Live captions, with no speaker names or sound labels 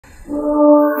你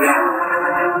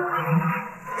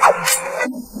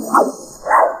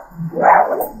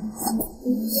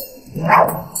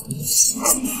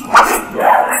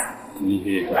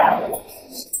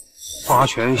发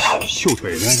拳秀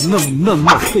腿的那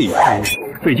么费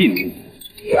劲。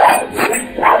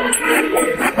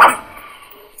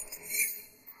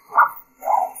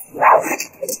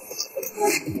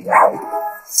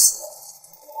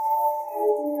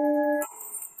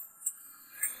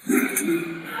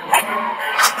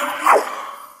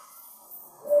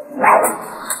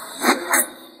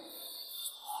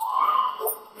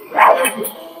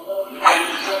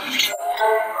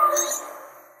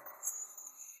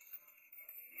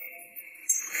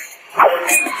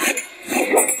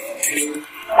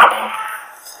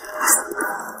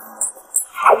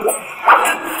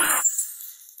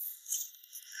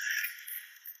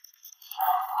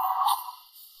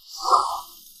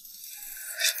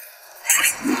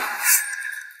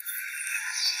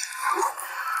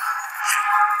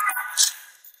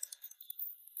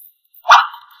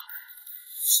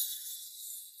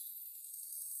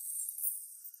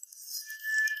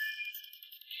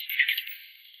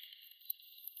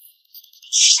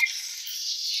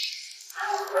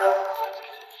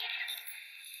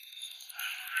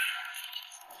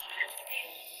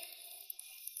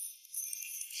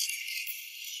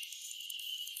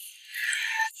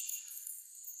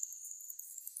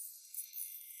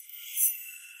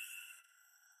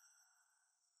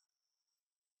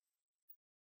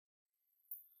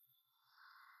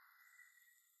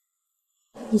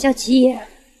你叫吉野？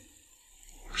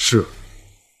是。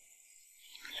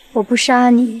我不杀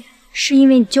你，是因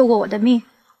为你救过我的命。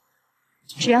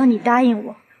只要你答应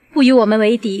我，不与我们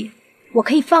为敌，我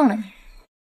可以放了你。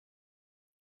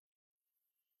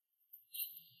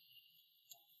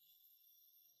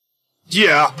吉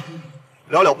野，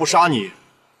了了不杀你，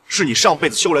是你上辈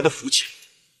子修来的福气，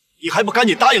你还不赶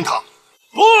紧答应他？不！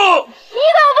你以为我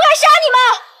不敢杀你吗？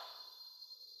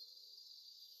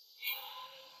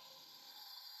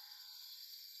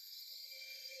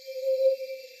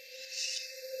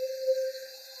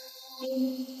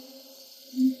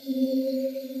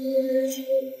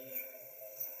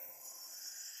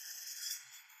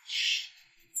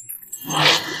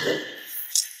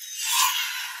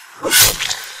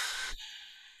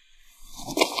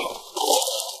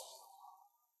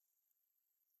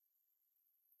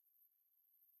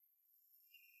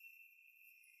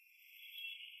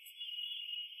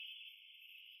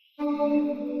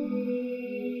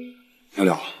 了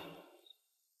了，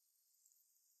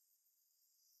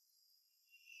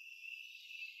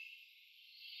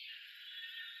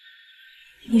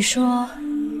你说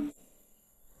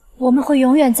我们会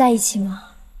永远在一起吗？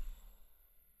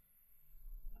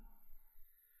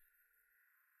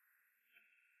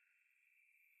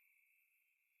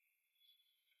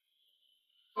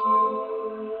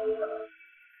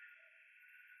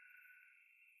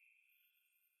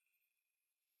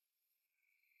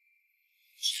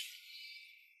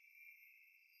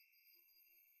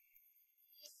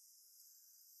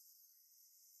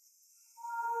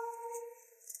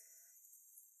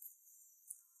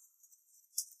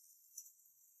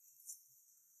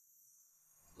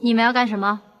你们要干什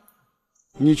么？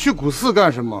你去古寺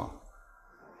干什么？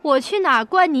我去哪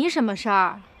关你什么事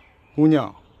儿？姑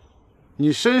娘，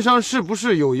你身上是不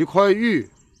是有一块玉？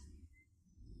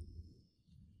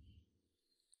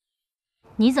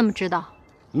你怎么知道？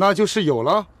那就是有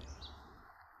了。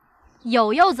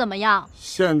有又怎么样？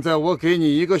现在我给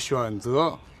你一个选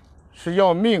择，是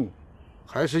要命，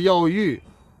还是要玉？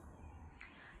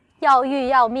要玉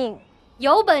要命，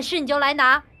有本事你就来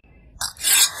拿！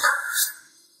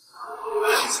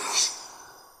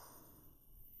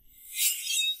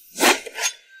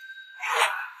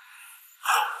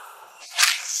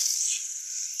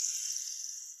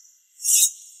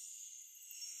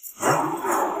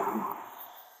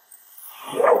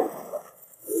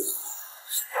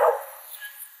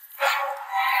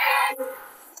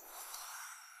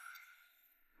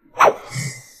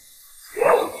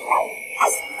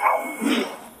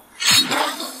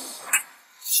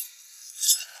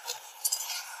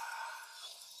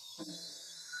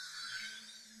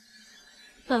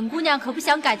 本姑娘可不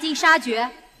想赶尽杀绝，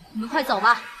你们快走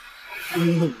吧。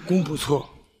武功不错，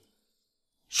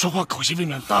说话口气未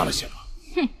免大了些吧？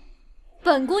哼，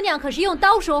本姑娘可是用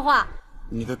刀说话。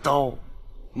你的刀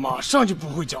马上就不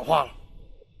会讲话了。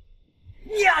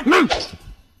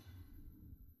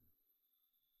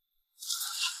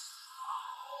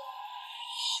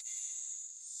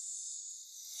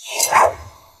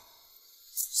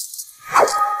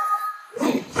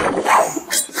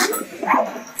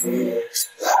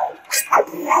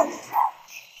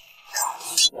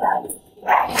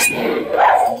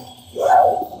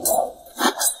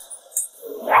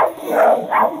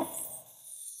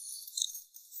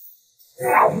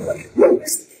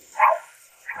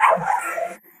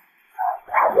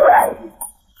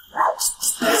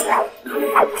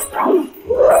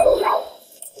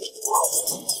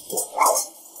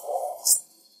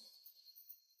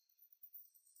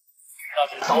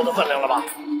这是刀的分量了吧？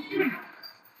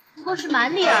不过是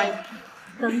蛮力而已，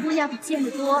本姑娘可见得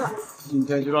多了。今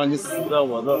天就让你死在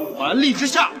我的蛮力之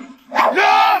下！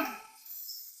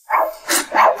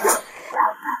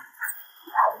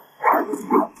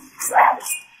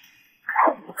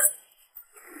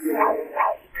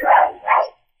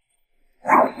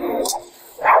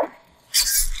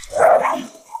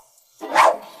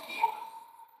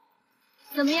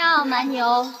怎么样，蛮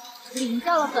牛，领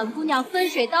教了本姑娘分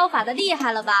水刀法的厉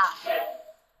害了吧？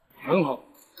很好。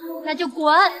那就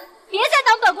滚，别再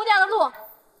挡本姑娘的路。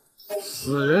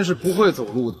死人是不会走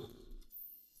路的。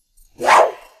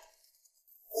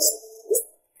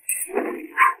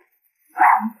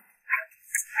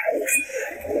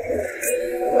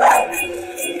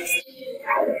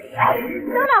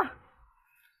等等，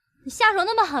你下手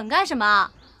那么狠干什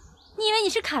么？你以为你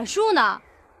是砍树呢？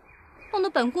弄得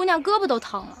本姑娘胳膊都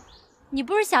疼了。你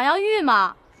不是想要玉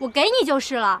吗？我给你就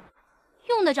是了，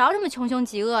用得着这么穷凶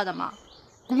极恶的吗？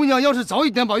姑娘要是早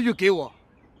一点把玉给我，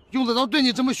用得着对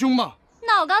你这么凶吗？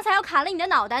那我刚才要砍了你的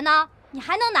脑袋呢，你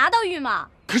还能拿到玉吗？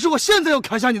可是我现在要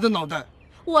砍下你的脑袋。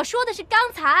我说的是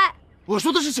刚才，我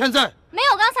说的是现在。没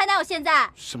有刚才哪有现在？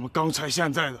什么刚才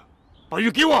现在的？把玉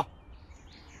给我。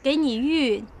给你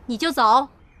玉你就走。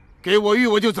给我玉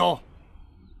我就走。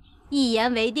一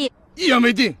言为定。一言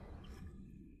为定。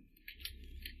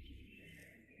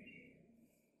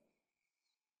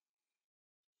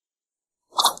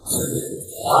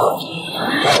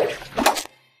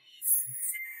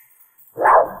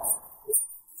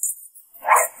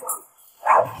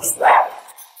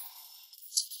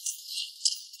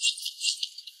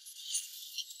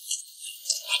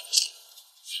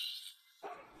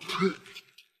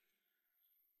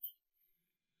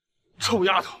臭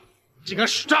丫头，竟敢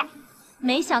使诈！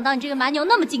没想到你这个蛮牛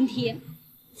那么精踢。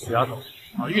死丫头，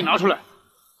把玉拿出来！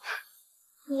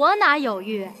我哪有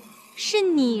玉？是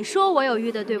你说我有玉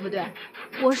的，对不对？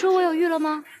我说我有玉了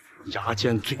吗？牙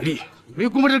尖嘴利，没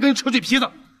工夫在这跟你扯嘴皮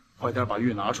子。快点把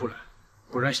玉拿出来，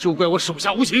不然休怪我手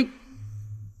下无情。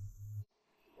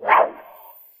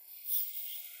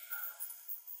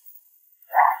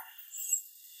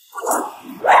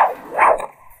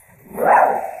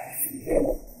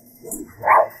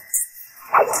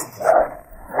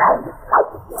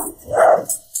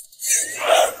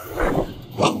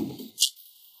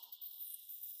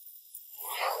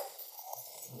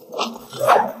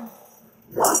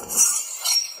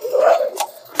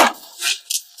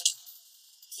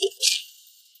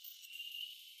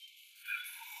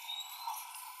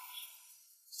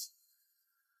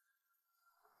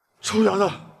臭丫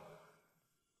头，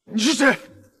你是谁？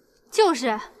就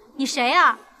是你谁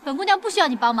呀？本姑娘不需要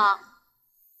你帮忙。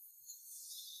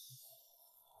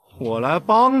我来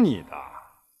帮你的。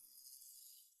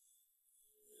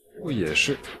不也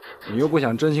是，你又不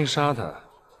想真心杀他，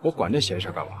我管这闲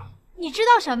事干嘛？你知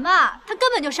道什么？他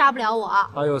根本就杀不了我。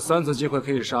他有3次机会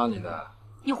可以杀你的。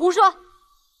你胡说！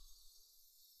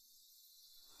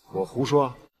我胡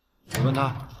说？你问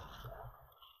他。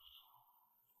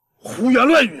胡言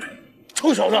乱语！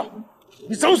臭小子，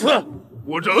你找死！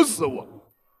我惹死我！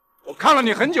我看了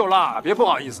你很久了，别不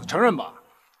好意思，承认吧。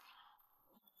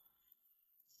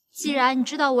既然你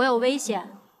知道我有危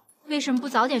险，为什么不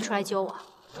早点出来救我？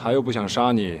他又不想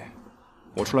杀你，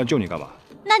我出来救你干嘛？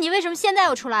那你为什么现在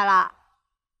又出来了？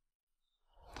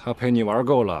他陪你玩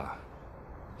够了，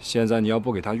现在你要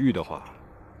不给他玉的话，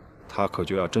他可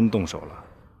就要真动手了，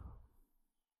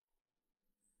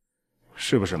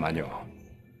是不是蛮牛？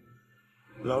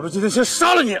老子今天先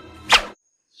杀了你！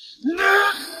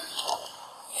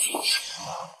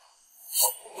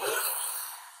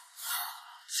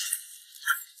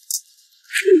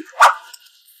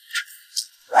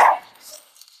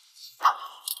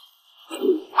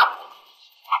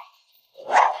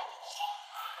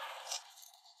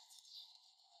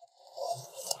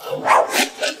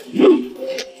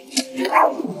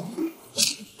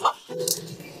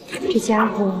这家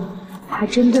伙还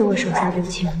真对我手下留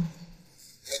情。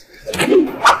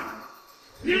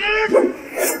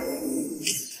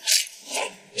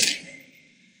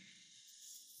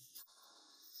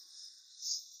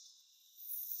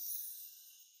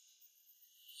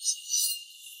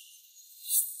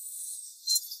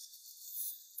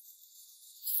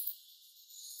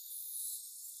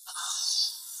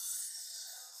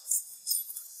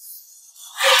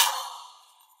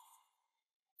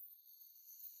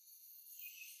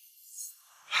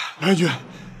蓝君，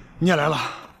你也来了，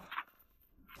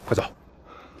快走！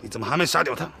你怎么还没杀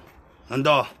掉他？难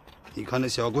道你看那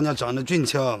小姑娘长得俊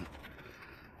俏，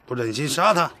不忍心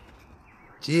杀她？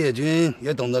吉野君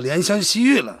也懂得怜香惜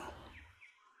玉了。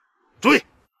注意！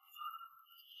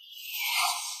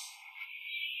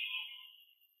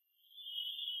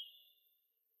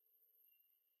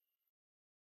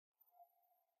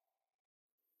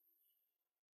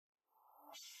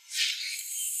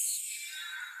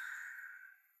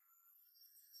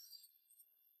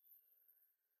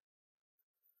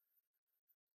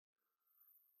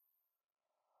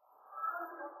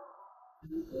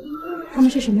他们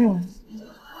是什么人？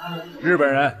日本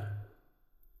人。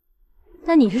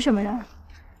那你是什么人？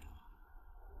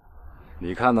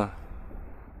你看呢？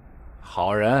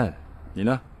好人。你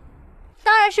呢？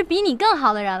当然是比你更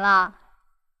好的人了。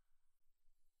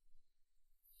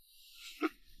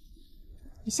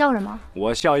你笑什么？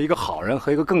我笑一个好人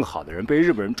和一个更好的人被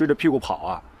日本人追着屁股跑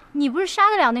啊！你不是杀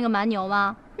得了那个蛮牛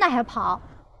吗？那还跑？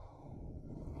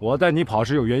我带你跑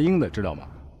是有原因的，知道吗？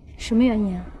什么原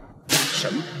因啊？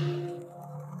什么？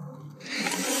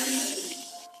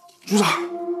组长，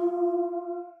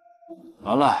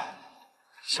完了，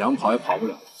想跑也跑不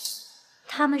了。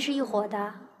他们是一伙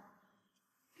的。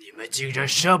你们竟然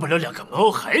杀不了2个毛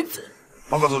孩子！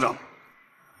报告组长，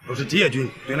都是吉野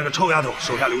君对那个臭丫头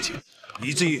手下留情，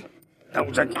以至于耽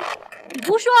误战局。你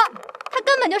胡说，他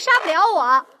根本就杀不了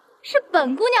我，是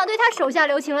本姑娘对他手下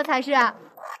留情了才是。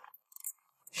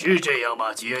是这样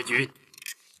吗，吉野君？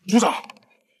组长，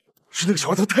是那个小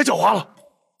丫头太狡猾了。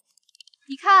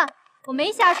你看，我没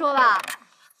瞎说吧？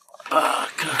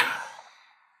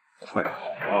快跑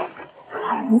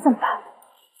啊！你怎么办？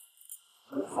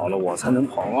好了，我才能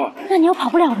跑啊！那你又跑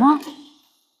不了吗？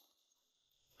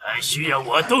还需要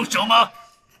我动手吗？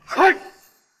嗨！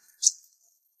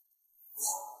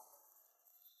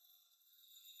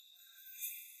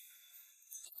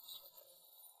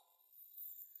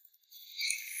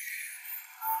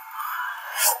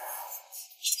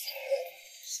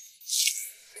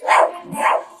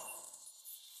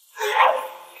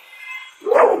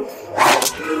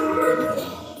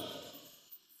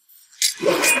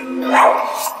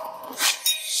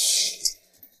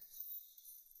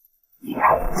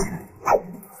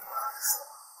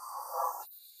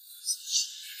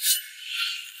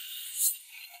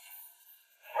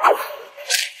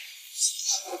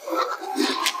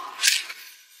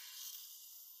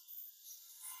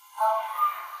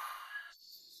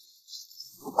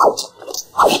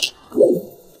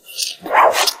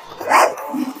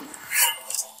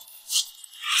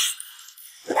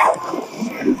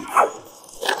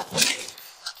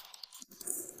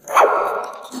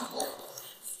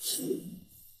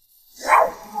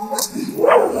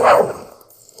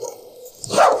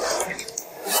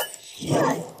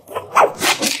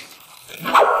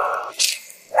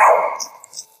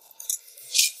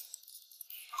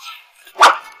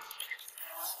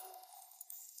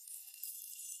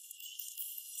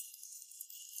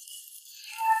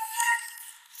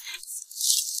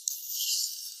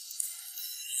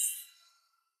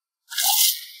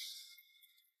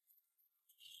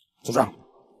组长，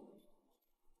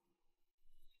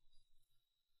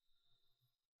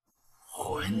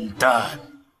混蛋，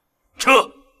撤！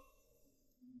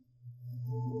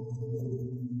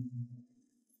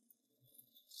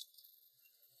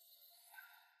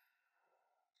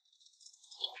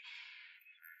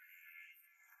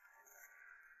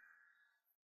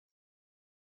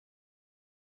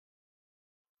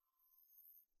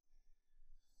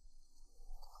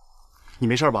你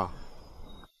没事吧？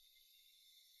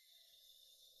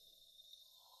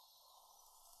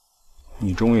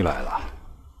你终于来了。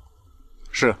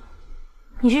是。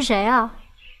你是谁啊？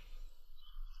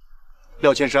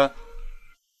廖千山。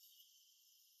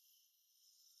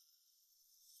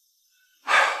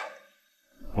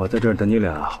我在这儿等你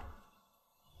俩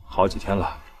好几天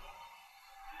了。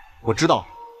我知道。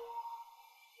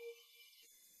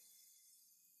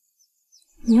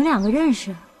你们2个认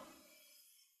识？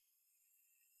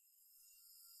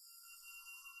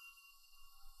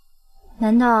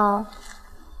难道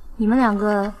你们2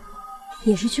个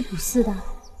也是去卜寺的？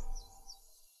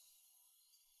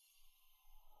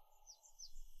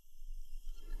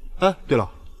哎，对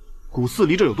了，古寺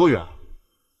离这有多远？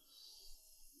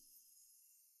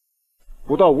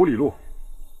不到5里路。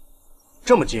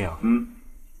这么近啊？嗯。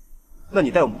那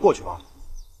你带我们过去吧。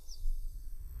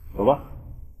走吧。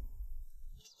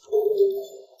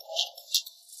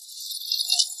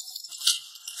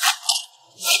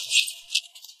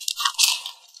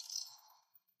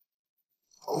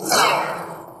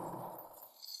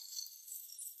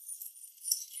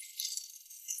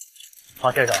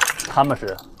庞先生，他们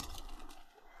是？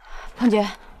胖姐，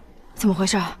怎么回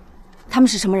事？他们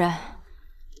是什么人？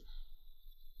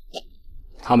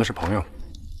他们是朋友。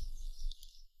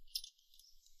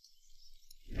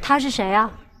他是谁啊？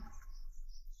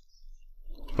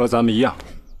和咱们一样，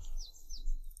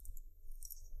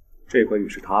这块玉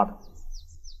是他的。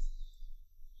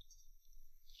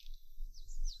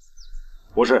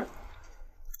不是，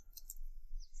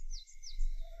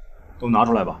都拿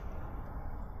出来吧。